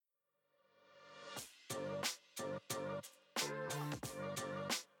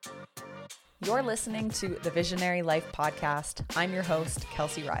You're listening to the Visionary Life Podcast. I'm your host,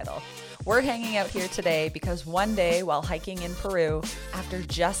 Kelsey Rydell. We're hanging out here today because one day while hiking in Peru, after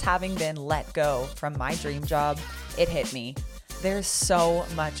just having been let go from my dream job, it hit me. There's so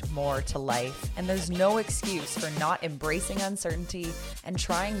much more to life, and there's no excuse for not embracing uncertainty and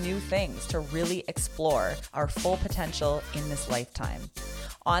trying new things to really explore our full potential in this lifetime.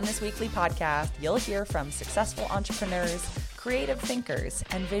 On this weekly podcast, you'll hear from successful entrepreneurs, creative thinkers,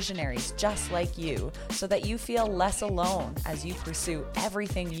 and visionaries just like you so that you feel less alone as you pursue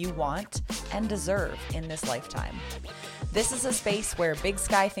everything you want and deserve in this lifetime. This is a space where big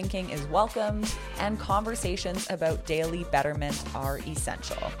sky thinking is welcomed and conversations about daily betterment are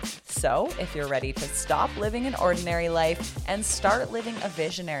essential. So if you're ready to stop living an ordinary life and start living a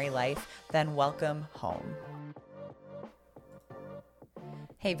visionary life, then welcome home.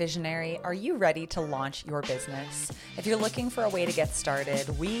 Hey Visionary, are you ready to launch your business? If you're looking for a way to get started,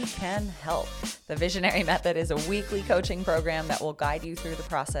 we can help. The Visionary Method is a weekly coaching program that will guide you through the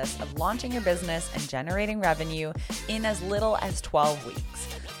process of launching your business and generating revenue in as little as 12 weeks.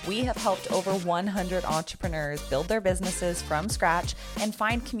 We have helped over 100 entrepreneurs build their businesses from scratch and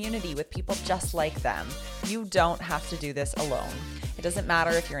find community with people just like them. You don't have to do this alone. It doesn't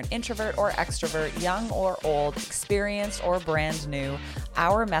matter if you're an introvert or extrovert, young or old, experienced or brand new.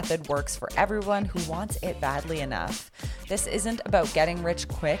 Our method works for everyone who wants it badly enough. This isn't about getting rich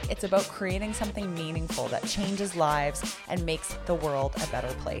quick. It's about creating something meaningful that changes lives and makes the world a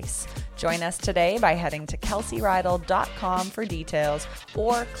better place. Join us today by heading to kelseyrydell.com for details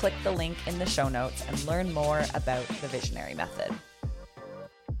or click the link in the show notes and learn more about the Visionary Method.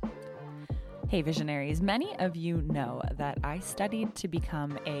 Hey Visionaries, many of you know that I studied to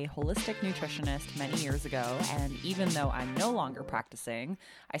become a holistic nutritionist many years ago, and even though I'm no longer practicing,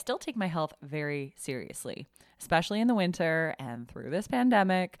 I still take my health very seriously, especially in the winter and through this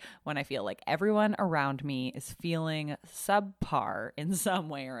pandemic when I feel like everyone around me is feeling subpar in some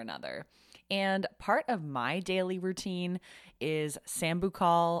way or another. And part of my daily routine is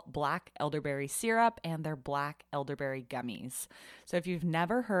Sambucol black elderberry syrup and their black elderberry gummies. So if you've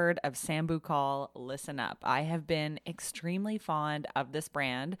never heard of Sambucol, listen up. I have been extremely fond of this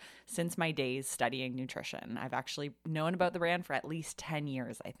brand since my days studying nutrition. I've actually known about the brand for at least 10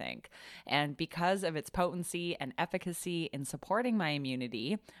 years, I think. And because of its potency and efficacy in supporting my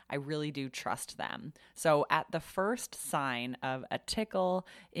immunity, I really do trust them. So at the first sign of a tickle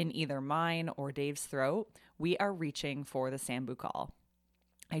in either mine or Dave's throat, we are reaching for the Sambucol.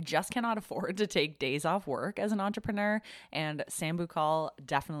 I just cannot afford to take days off work as an entrepreneur, and Sambucol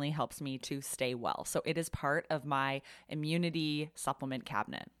definitely helps me to stay well. So it is part of my immunity supplement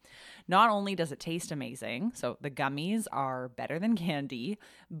cabinet. Not only does it taste amazing, so the gummies are better than candy,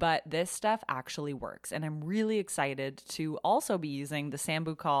 but this stuff actually works. And I'm really excited to also be using the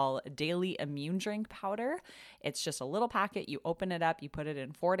Sambucol Daily Immune Drink Powder. It's just a little packet. You open it up, you put it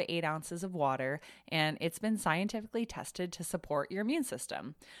in 4 to 8 ounces of water, and it's been scientifically tested to support your immune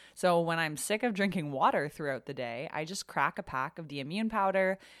system. So when I'm sick of drinking water throughout the day, I just crack a pack of the immune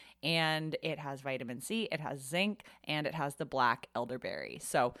powder, and it has vitamin C, it has zinc, and it has the black elderberry.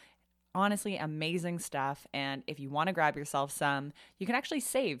 So honestly, amazing stuff. And if you want to grab yourself some, you can actually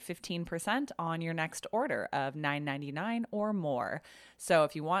save 15% on your next order of $9.99 or more. So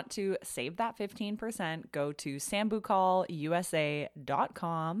if you want to save that 15%, go to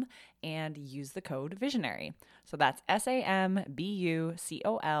sambucolusa.com and use the code VISIONARY. So that's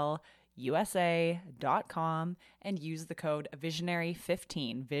SAMBUCOL USA.com and use the code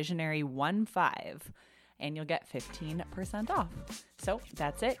VISIONARY15, VISIONARY15, and you'll get 15% off. So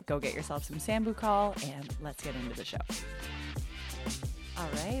that's it. Go get yourself some Sambucol and let's get into the show. All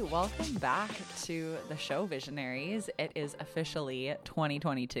right, welcome back to the show, Visionaries. It is officially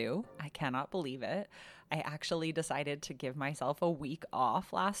 2022. I cannot believe it. I actually decided to give myself a week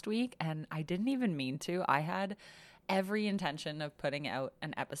off last week, and I didn't even mean to. I had every intention of putting out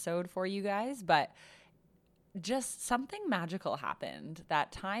an episode for you guys, but just something magical happened.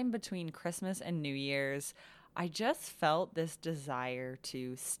 That time between Christmas and New Year's, I just felt this desire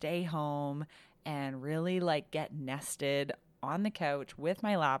to stay home and really get nested on the couch with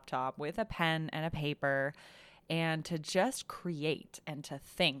my laptop, with a pen and a paper, and to just create and to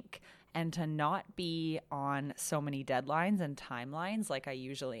think and to not be on so many deadlines and timelines like I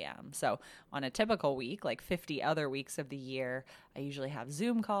usually am. So on a typical week, like 50 other weeks of the year, I usually have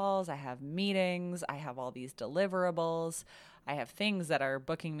Zoom calls, I have meetings, I have all these deliverables, I have things that are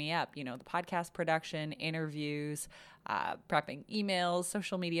booking me up, the podcast production, interviews, prepping emails,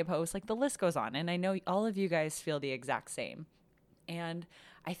 social media posts, the list goes on. And I know all of you guys feel the exact same. And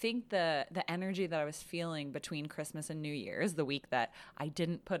I think the energy that I was feeling between Christmas and New Year's, the week that I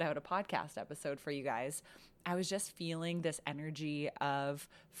didn't put out a podcast episode for you guys, I was just feeling this energy of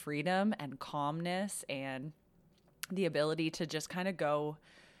freedom and calmness and the ability to just kind of go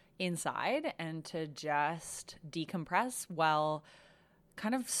inside and to just decompress while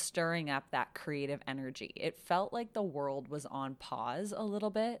kind of stirring up that creative energy. It felt like the world was on pause a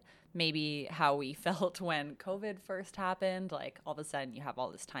little bit. Maybe how we felt when COVID first happened, like all of a sudden you have all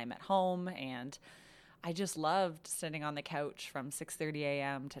this time at home, and I just loved sitting on the couch from 6:30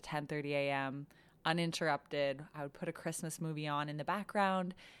 a.m. to 10:30 a.m. uninterrupted. I would put a Christmas movie on in the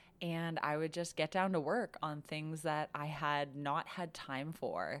background and I would just get down to work on things that I had not had time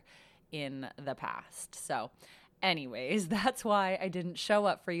for in the past. So anyways, that's why I didn't show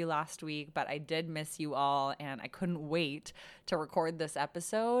up for you last week, but I did miss you all, and I couldn't wait to record this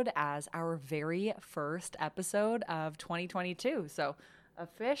episode as our very first episode of 2022. So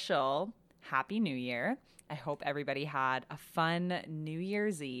official Happy New Year. I hope everybody had a fun New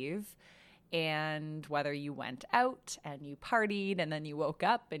Year's Eve. And whether you went out and you partied and then you woke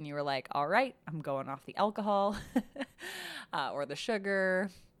up and you were like, all right, I'm going off the alcohol or the sugar,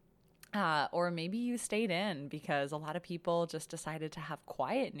 or maybe you stayed in because a lot of people just decided to have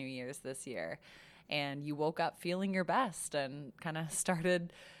quiet New Year's this year and you woke up feeling your best and kind of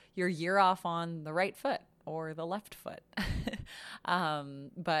started your year off on the right foot or the left foot.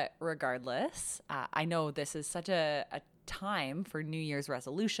 But regardless, I know this is such a time for New Year's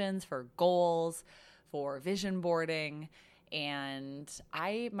resolutions, for goals, for vision boarding. And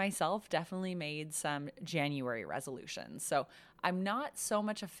I myself definitely made some January resolutions. So I'm not so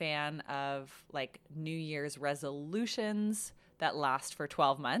much a fan of like New Year's resolutions that last for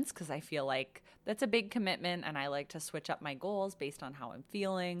 12 months because I feel like that's a big commitment and I like to switch up my goals based on how I'm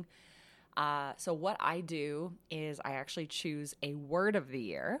feeling. So what I do is I actually choose a word of the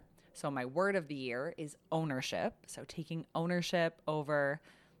year. So my word of the year is ownership. So taking ownership over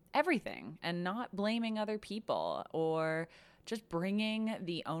everything and not blaming other people or just bringing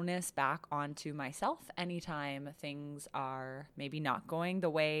the onus back onto myself anytime things are maybe not going the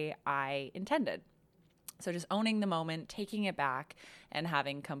way I intended. So just owning the moment, taking it back, and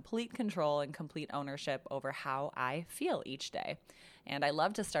having complete control and complete ownership over how I feel each day. And I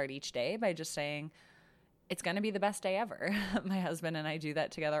love to start each day by just saying, it's going to be the best day ever. My husband and I do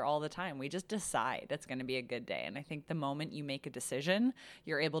that together all the time. We just decide it's going to be a good day. And I think the moment you make a decision,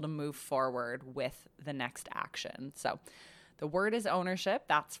 you're able to move forward with the next action. So the word is ownership.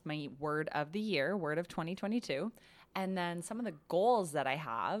 That's my word of the year, word of 2022. And then some of the goals that I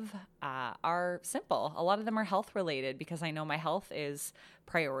have are simple. A lot of them are health related because I know my health is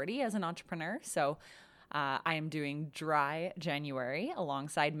priority as an entrepreneur. So I am doing dry January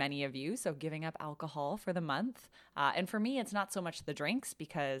alongside many of you, so giving up alcohol for the month. And for me, it's not so much the drinks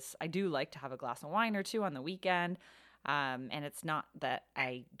because I do like to have a glass of wine or two on the weekend. And it's not that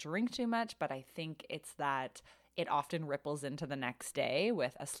I drink too much, but I think it's that it often ripples into the next day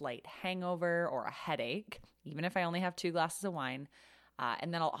with a slight hangover or a headache, even if I only have 2 glasses of wine.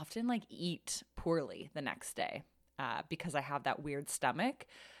 And then I'll often like eat poorly the next day because I have that weird stomach.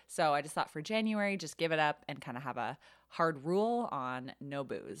 So I just thought for January, just give it up and kind of have a hard rule on no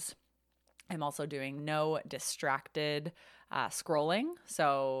booze. I'm also doing no distracted scrolling.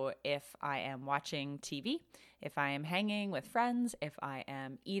 So if I am watching TV, if I am hanging with friends, if I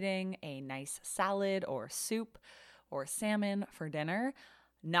am eating a nice salad or soup or salmon for dinner,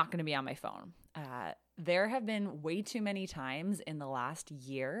 not going to be on my phone. There have been way too many times in the last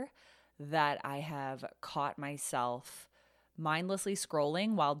year that I have caught myself mindlessly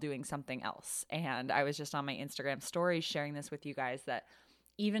scrolling while doing something else. And I was just on my Instagram stories sharing this with you guys that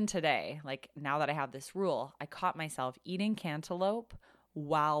even today, like now that I have this rule, I caught myself eating cantaloupe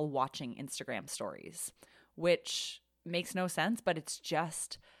while watching Instagram stories, which makes no sense, but it's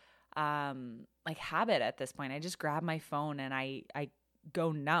just like habit at this point. I just grab my phone and I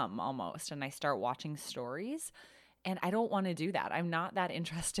go numb almost and I start watching stories. And I don't want to do that. I'm not that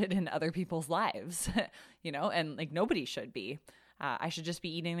interested in other people's lives, and like nobody should be. I should just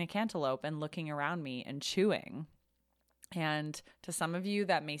be eating the cantaloupe and looking around me and chewing. And to some of you,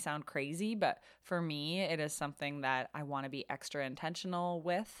 that may sound crazy, but for me, it is something that I want to be extra intentional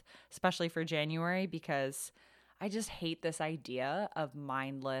with, especially for January, because I just hate this idea of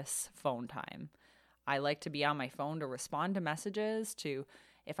mindless phone time. I like to be on my phone to respond to messages, to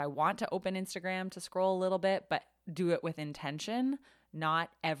if I want to open Instagram to scroll a little bit, but do it with intention, not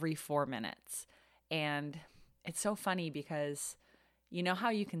every 4 minutes. And it's so funny because you know how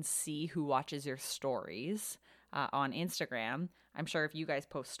you can see who watches your stories on Instagram? I'm sure if you guys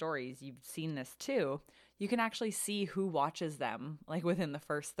post stories, you've seen this too. you can actually see who watches them like within the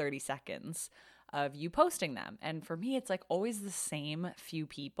first 30 seconds of you posting them. And for me, it's like always the same few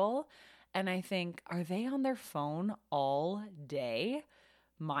people. And I think, are they on their phone all day,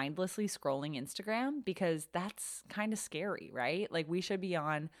 mindlessly scrolling Instagram? Because that's kind of scary, right? Like we should be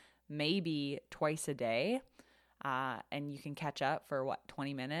on maybe twice a day. And you can catch up for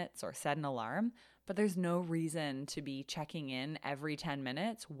 20 minutes or set an alarm. But there's no reason to be checking in every 10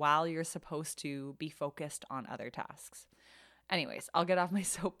 minutes while you're supposed to be focused on other tasks. Anyways, I'll get off my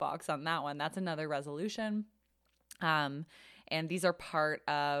soapbox on that one. That's another resolution. And these are part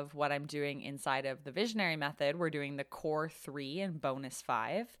of what I'm doing inside of the Visionary Method. We're doing the core 3 and bonus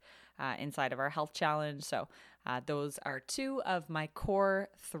 5 inside of our health challenge. So those are 2 of my core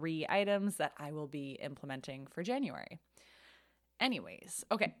 3 items that I will be implementing for January. Anyways,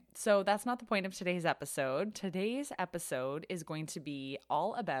 okay, so that's not the point of today's episode. Today's episode is going to be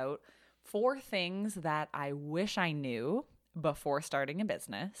all about 4 things that I wish I knew before starting a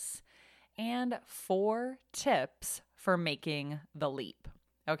business and 4 tips for making the leap.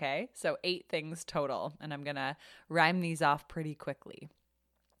 Okay, so 8 things total, and I'm going to rhyme these off pretty quickly.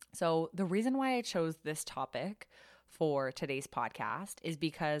 So the reason why I chose this topic for today's podcast is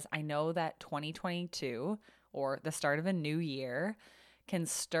because I know that 2022, or the start of a new year, can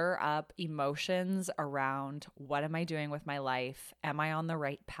stir up emotions around what am I doing with my life? Am I on the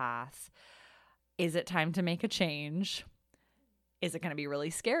right path? Is it time to make a change? Is it going to be really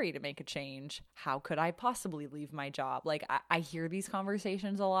scary to make a change? How could I possibly leave my job? Like I hear these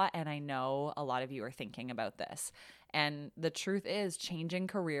conversations a lot, and I know a lot of you are thinking about this. And the truth is, changing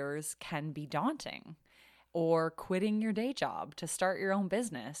careers can be daunting. Or quitting your day job to start your own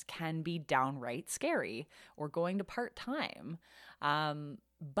business can be downright scary, or going to part-time.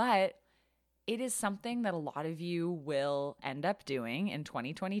 But it is something that a lot of you will end up doing in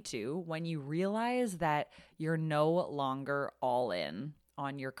 2022 when you realize that you're no longer all in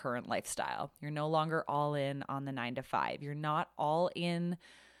on your current lifestyle. You're no longer all in on the 9-to-5. You're not all in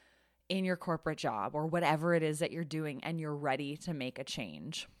your corporate job or whatever it is that you're doing, and you're ready to make a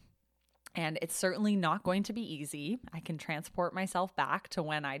change. And it's certainly not going to be easy. I can transport myself back to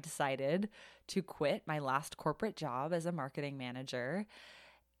when I decided to quit my last corporate job as a marketing manager,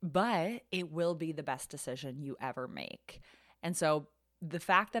 but it will be the best decision you ever make. And so the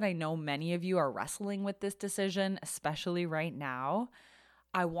fact that I know many of you are wrestling with this decision, especially right now,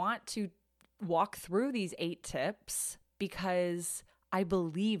 I want to walk through these 8 tips because I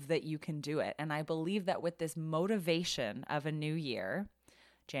believe that you can do it. And I believe that with this motivation of a new year,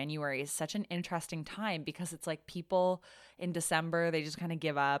 January is such an interesting time because it's like people in December, they just kind of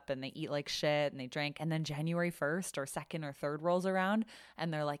give up and they eat like shit and they drink. And then January 1st or 2nd or 3rd rolls around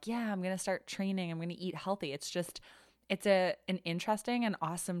and they're like, yeah, I'm going to start training. I'm going to eat healthy. It's an interesting and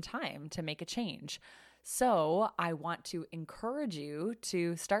awesome time to make a change. So I want to encourage you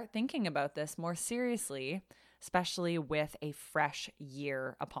to start thinking about this more seriously, especially with a fresh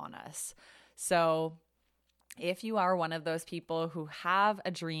year upon us. So if you are one of those people who have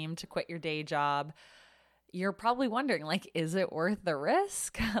a dream to quit your day job, you're probably wondering, like, is it worth the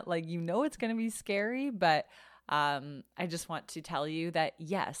risk? Like, it's going to be scary, but I just want to tell you that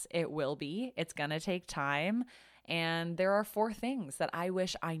yes, it will be. It's going to take time. And there are 4 things that I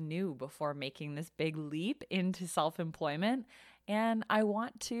wish I knew before making this big leap into self-employment. And I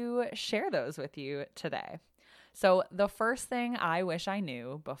want to share those with you today. So the first thing I wish I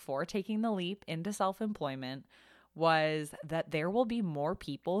knew before taking the leap into self-employment was that there will be more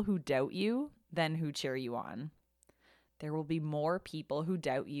people who doubt you than who cheer you on. There will be more people who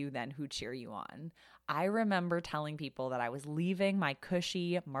doubt you than who cheer you on. I remember telling people that I was leaving my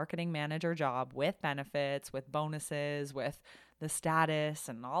cushy marketing manager job with benefits, with bonuses, with the status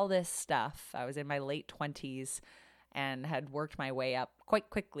and all this stuff. I was in my late 20s and had worked my way up quite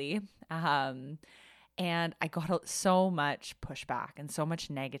quickly. And I got so much pushback and so much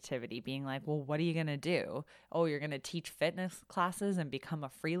negativity being like, well, what are you going to do? Oh, you're going to teach fitness classes and become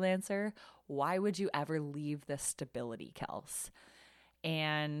a freelancer? Why would you ever leave the stability, Kels?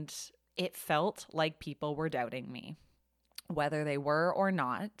 And it felt like people were doubting me, whether they were or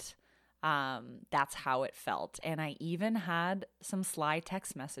not. That's how it felt. And I even had some sly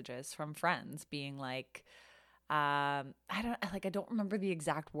text messages from friends being like, I don't remember the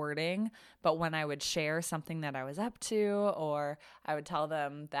exact wording, but when I would share something that I was up to, or I would tell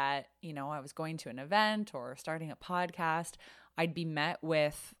them that, I was going to an event or starting a podcast, I'd be met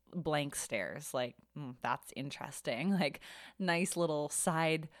with blank stares, like, that's interesting, like, nice little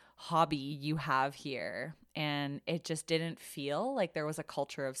side hobby you have here. And it just didn't feel like there was a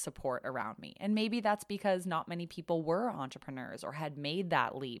culture of support around me. And maybe that's because not many people were entrepreneurs or had made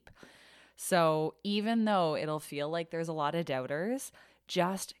that leap. So even though it'll feel like there's a lot of doubters,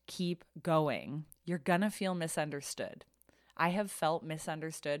 just keep going. You're going to feel misunderstood. I have felt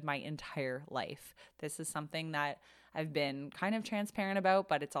misunderstood my entire life. This is something that I've been kind of transparent about,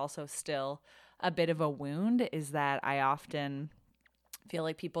 but it's also still a bit of a wound, is that I often feel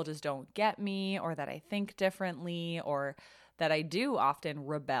like people just don't get me, or that I think differently, or that I do often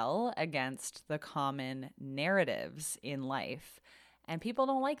rebel against the common narratives in life. And people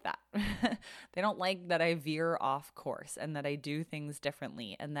don't like that. They don't like that I veer off course and that I do things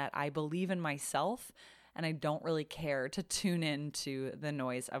differently and that I believe in myself and I don't really care to tune into the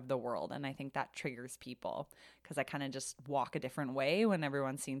noise of the world. And I think that triggers people because I kind of just walk a different way when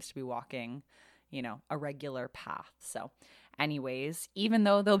everyone seems to be walking, a regular path. So anyways, even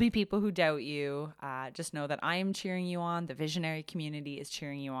though there'll be people who doubt you, just know that I am cheering you on. The visionary community is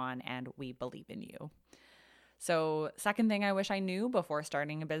cheering you on, and we believe in you. So, second thing I wish I knew before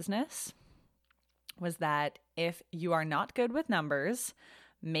starting a business was that if you are not good with numbers,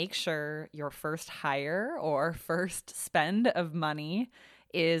 make sure your first hire or first spend of money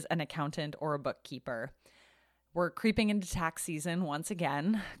is an accountant or a bookkeeper. We're creeping into tax season once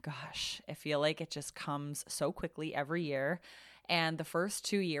again. Gosh, I feel like it just comes so quickly every year. And the first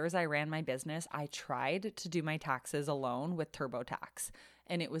 2 years I ran my business, I tried to do my taxes alone with TurboTax.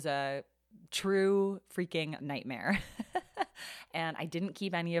 And it was a true freaking nightmare. And I didn't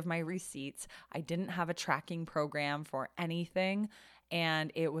keep any of my receipts. I didn't have a tracking program for anything.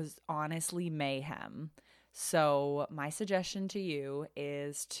 And it was honestly mayhem. So my suggestion to you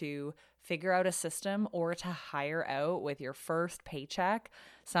is to figure out a system or to hire out with your first paycheck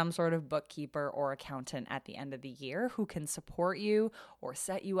some sort of bookkeeper or accountant at the end of the year who can support you or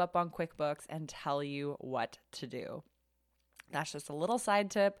set you up on QuickBooks and tell you what to do. That's just a little side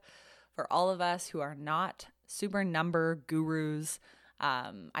tip for all of us who are not super number gurus.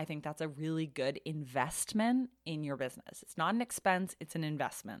 I think that's a really good investment in your business. It's not an expense, it's an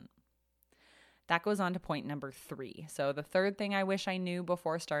investment. That goes on to point number 3. So the third thing I wish I knew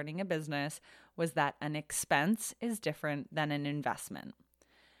before starting a business was that an expense is different than an investment,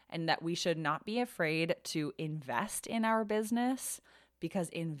 and that we should not be afraid to invest in our business because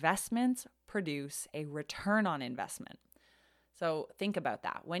investments produce a return on investment. So think about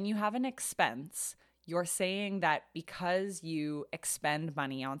that. When you have an expense, you're saying that because you expend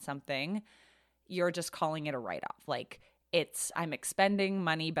money on something, you're just calling it a write-off. Like I'm expending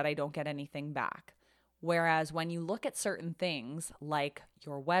money, but I don't get anything back. Whereas when you look at certain things like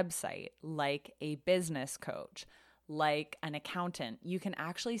your website, like a business coach, like an accountant, you can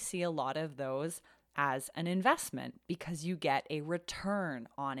actually see a lot of those as an investment because you get a return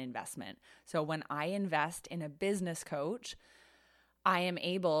on investment. So when I invest in a business coach, I am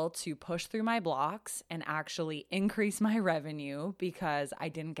able to push through my blocks and actually increase my revenue because I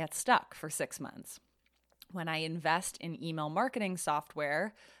didn't get stuck for 6 months. When I invest in email marketing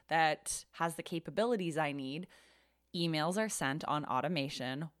software that has the capabilities I need, emails are sent on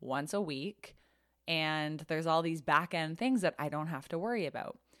automation once a week, and there's all these back-end things that I don't have to worry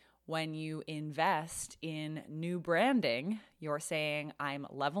about. When you invest in new branding, you're saying, I'm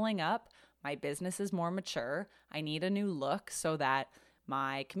leveling up, my business is more mature, I need a new look so that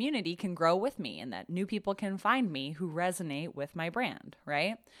my community can grow with me and that new people can find me who resonate with my brand,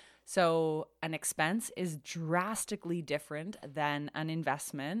 right? So an expense is drastically different than an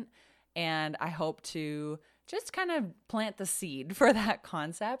investment. And I hope to just kind of plant the seed for that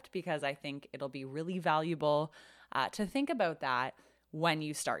concept because I think it'll be really valuable to think about that when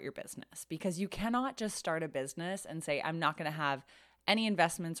you start your business, because you cannot just start a business and say, I'm not going to have any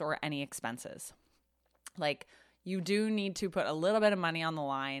investments or any expenses. Like, you do need to put a little bit of money on the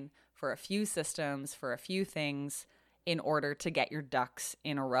line for a few systems, for a few things in order to get your ducks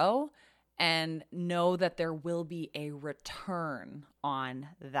in a row and know that there will be a return on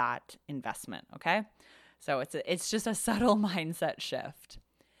that investment, okay? So it's just a subtle mindset shift.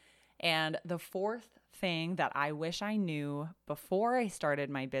 And the fourth thing that I wish I knew before I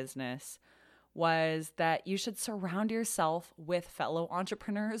started my business was that you should surround yourself with fellow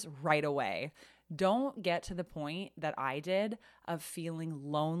entrepreneurs right away. Don't get to the point that I did of feeling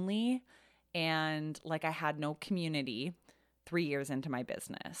lonely and like I had no community 3 years into my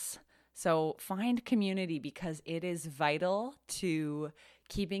business. So find community because it is vital to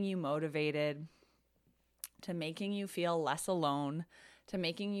keeping you motivated, to making you feel less alone, to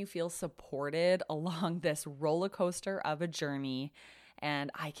making you feel supported along this roller coaster of a journey.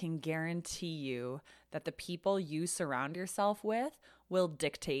 And I can guarantee you that the people you surround yourself with will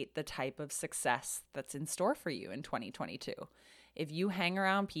dictate the type of success that's in store for you in 2022. If you hang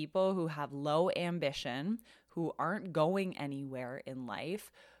around people who have low ambition, who aren't going anywhere in life,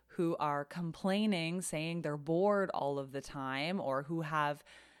 who are complaining, saying they're bored all of the time, or who have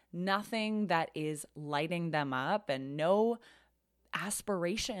nothing that is lighting them up and no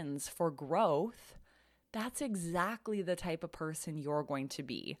aspirations for growth, that's exactly the type of person you're going to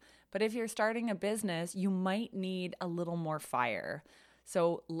be. But if you're starting a business, you might need a little more fire.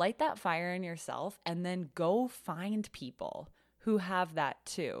 So light that fire in yourself and then go find people who have that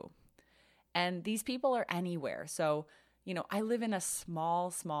too. And these people are anywhere. So, I live in a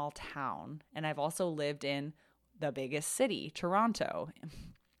small town, and I've also lived in the biggest city, Toronto,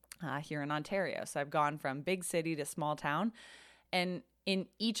 here in Ontario. So I've gone from big city to small town. And in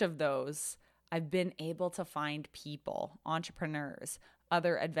each of those, I've been able to find people, entrepreneurs,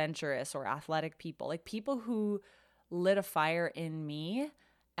 other adventurous or athletic people, like people who lit a fire in me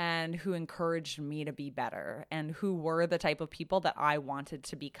and who encouraged me to be better and who were the type of people that I wanted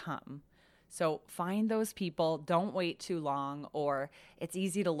to become. So find those people. Don't wait too long, or it's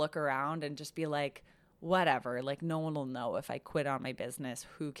easy to look around and just be like, whatever, like no one will know if I quit on my business.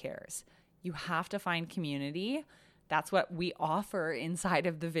 Who cares? You have to find community. That's what we offer inside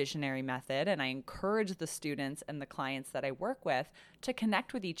of the Visionary Method. And I encourage the students and the clients that I work with to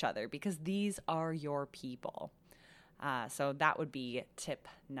connect with each other because these are your people. So that would be tip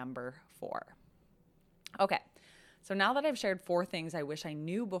number 4. Okay. So now that I've shared 4 things I wish I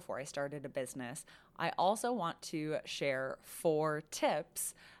knew before I started a business, I also want to share 4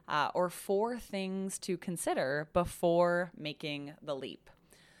 tips or 4 things to consider before making the leap.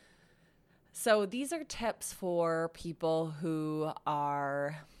 So these are tips for people who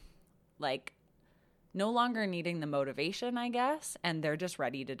are like no longer needing the motivation, I guess, and they're just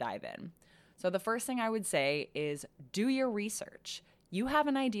ready to dive in. So the first thing I would say is do your research. You have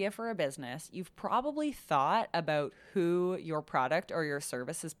an idea for a business. You've probably thought about who your product or your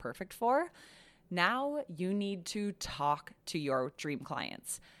service is perfect for. Now you need to talk to your dream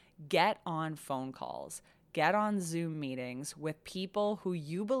clients. Get on phone calls. Get on Zoom meetings with people who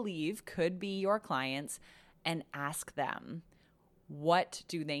you believe could be your clients and ask them, what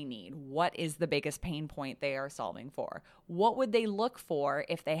do they need? What is the biggest pain point they are solving for? What would they look for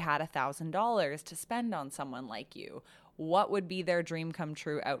if they had $1,000 to spend on someone like you? What would be their dream come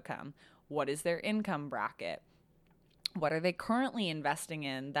true outcome? What is their income bracket? What are they currently investing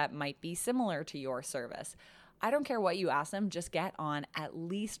in that might be similar to your service? I don't care what you ask them, just get on at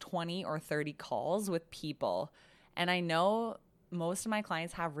least 20 or 30 calls with people. And I know most of my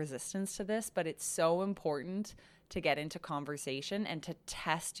clients have resistance to this, but it's so important to get into conversation and to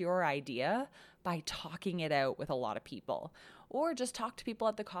test your idea by talking it out with a lot of people. Or just talk to people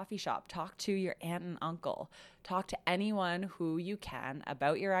at the coffee shop, talk to your aunt and uncle, talk to anyone who you can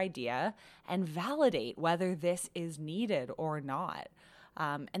about your idea and validate whether this is needed or not.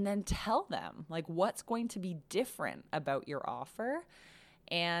 And then tell them like what's going to be different about your offer.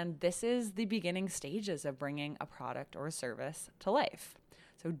 And this is the beginning stages of bringing a product or a service to life.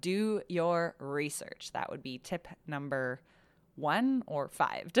 So do your research. That would be tip number 1 or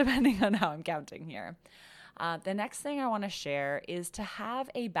 5, depending on how I'm counting here. The next thing I want to share is to have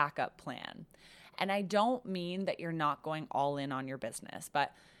a backup plan. And I don't mean that you're not going all in on your business,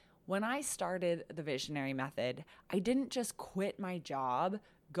 but when I started the Visionary Method, I didn't just quit my job,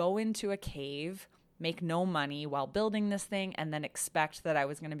 go into a cave, make no money while building this thing, and then expect that I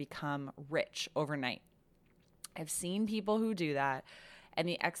was going to become rich overnight. I've seen people who do that, and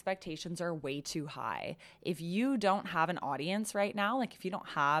the expectations are way too high. If you don't have an audience right now, like if you don't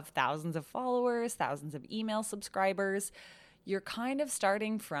have thousands of followers, thousands of email subscribers, you're kind of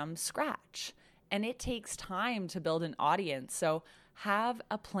starting from scratch. And it takes time to build an audience. So have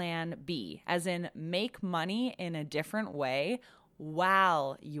a plan B, as in make money in a different way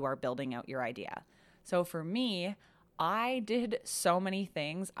while you are building out your idea. So for me, I did so many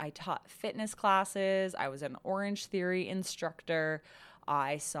things. I taught fitness classes. I was an Orange Theory instructor.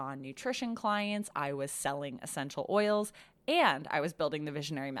 I saw nutrition clients. I was selling essential oils, and I was building the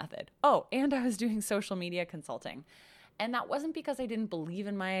Visionary Method. Oh, and I was doing social media consulting. And that wasn't because I didn't believe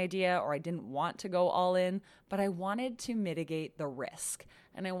in my idea or I didn't want to go all in, but I wanted to mitigate the risk.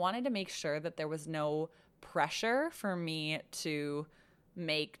 And I wanted to make sure that there was no pressure for me to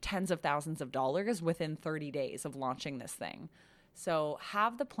make tens of thousands of dollars within 30 days of launching this thing. So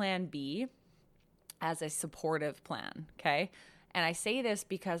have the plan B as a supportive plan, okay? And I say this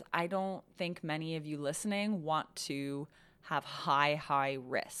because I don't think many of you listening want to have high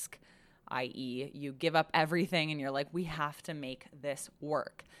risk, i.e. you give up everything and you're like, we have to make this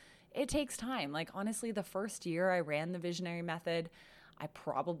work. It takes time. Like honestly, the first year I ran the Visionary Method, I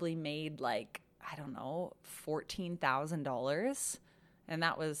probably made $14,000. And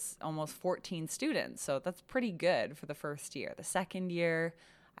that was almost 14 students. So that's pretty good for the first year. The second year,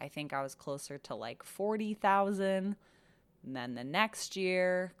 I think I was closer to like 40,000. And then the next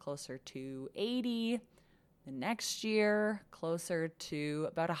year, closer to 80. The next year, closer to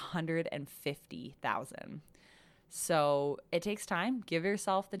about 150,000. So it takes time. Give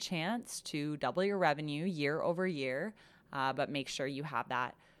yourself the chance to double your revenue year over year, but make sure you have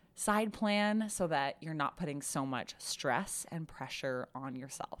that side plan so that you're not putting so much stress and pressure on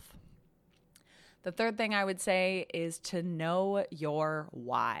yourself. The third thing I would say is to know your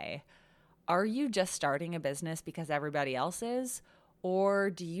why. Are you just starting a business because everybody else is? Or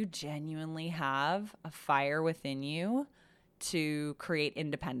do you genuinely have a fire within you to create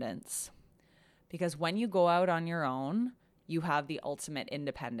independence? Because when you go out on your own, you have the ultimate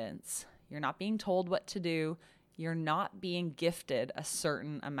independence. You're not being told what to do. You're not being gifted a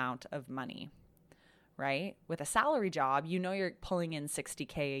certain amount of money, right? With a salary job, you know you're pulling in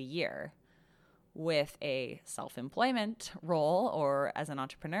 $60K a year. With a self-employment role or as an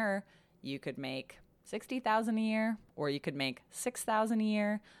entrepreneur, you could make $60,000 a year, or you could make $6,000 a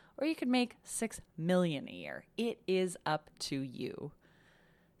year, or you could make $6 million a year. It is up to you.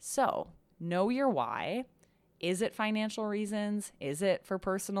 So know your why. Is it financial reasons? Is it for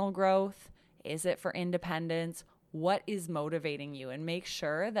personal growth? Is it for independence? What is motivating you? And make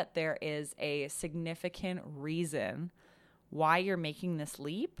sure that there is a significant reason why you're making this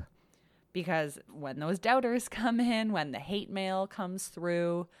leap. Because when those doubters come in, when the hate mail comes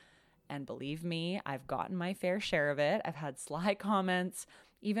through, and believe me, I've gotten my fair share of it. I've had sly comments,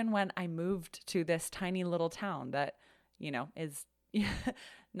 even when I moved to this tiny little town that, is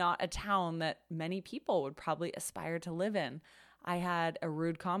not a town that many people would probably aspire to live in. I had a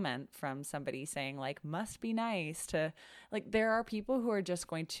rude comment from somebody saying must be nice to, there are people who are just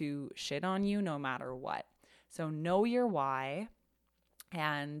going to shit on you no matter what. So know your why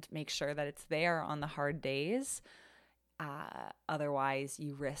and make sure that it's there on the hard days. Otherwise,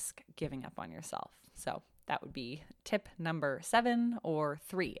 you risk giving up on yourself. So that would be tip number 7 or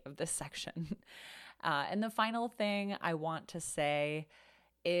 3 of this section. And the final thing I want to say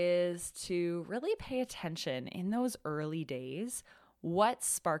is to really pay attention in those early days. What's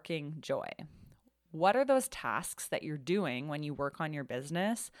sparking joy? What are those tasks that you're doing when you work on your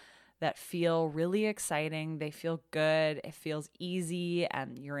business that feel really exciting? They feel good. It feels easy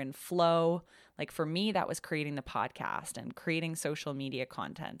and you're in flow. For me, that was creating the podcast and creating social media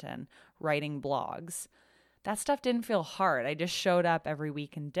content and writing blogs. That stuff didn't feel hard. I just showed up every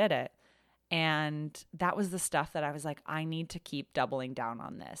week and did it. And that was the stuff that I was I need to keep doubling down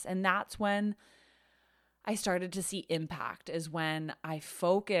on this. And that's when I started to see impact, is when I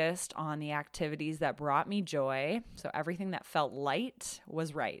focused on the activities that brought me joy. So everything that felt light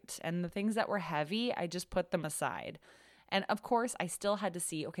was right. And the things that were heavy, I just put them aside. And of course, I still had to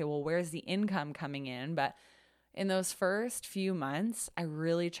see, okay, well, where's the income coming in? But in those first few months, I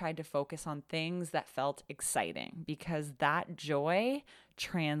really tried to focus on things that felt exciting, because that joy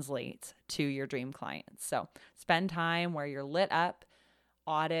translates to your dream clients. So spend time where you're lit up,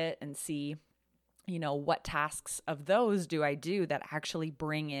 audit and see, what tasks of those do I do that actually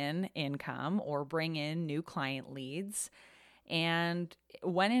bring in income or bring in new client leads. And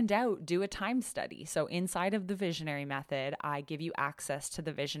when in doubt, do a time study. So inside of the Visionary Method, I give you access to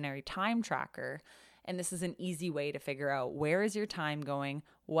the Visionary Time Tracker. And this is an easy way to figure out where is your time going,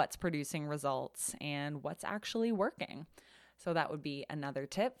 what's producing results, and what's actually working. So that would be another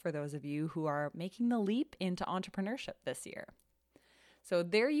tip for those of you who are making the leap into entrepreneurship this year. So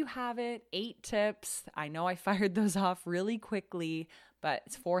there you have it, 8 tips. I know I fired those off really quickly, but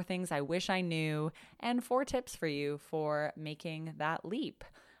it's 4 things I wish I knew and 4 tips for you for making that leap,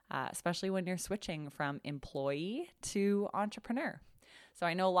 especially when you're switching from employee to entrepreneur. So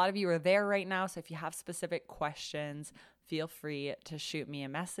I know a lot of you are there right now. So if you have specific questions, feel free to shoot me a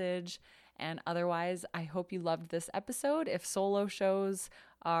message. And otherwise, I hope you loved this episode. If solo shows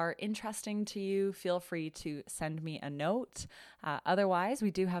are interesting to you, feel free to send me a note. Otherwise, we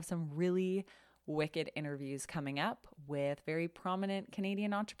do have some really wicked interviews coming up with very prominent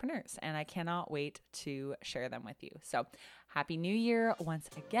Canadian entrepreneurs, and I cannot wait to share them with you. So Happy New Year once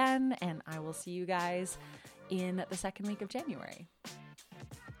again, and I will see you guys in the second week of January.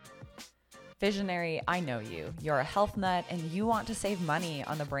 Visionary, I know you. You're a health nut and you want to save money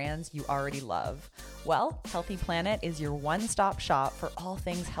on the brands you already love. Well, Healthy Planet is your one-stop shop for all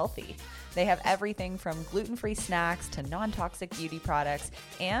things healthy. They have everything from gluten-free snacks to non-toxic beauty products,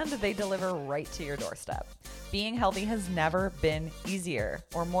 and they deliver right to your doorstep. Being healthy has never been easier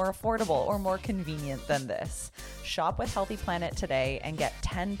or more affordable or more convenient than this. Shop with Healthy Planet today and get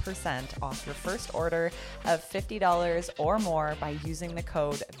 10% off your first order of $50 or more by using the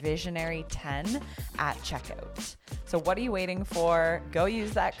code VISIONARY10 at checkout. So what are you waiting for? Go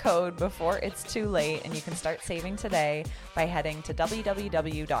use that code before it's too late, and you can start saving today by heading to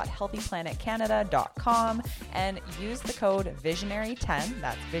www.healthyplanetcanada.com and use the code VISIONARY10,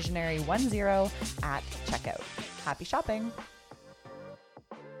 that's VISIONARY10 at checkout. Happy shopping!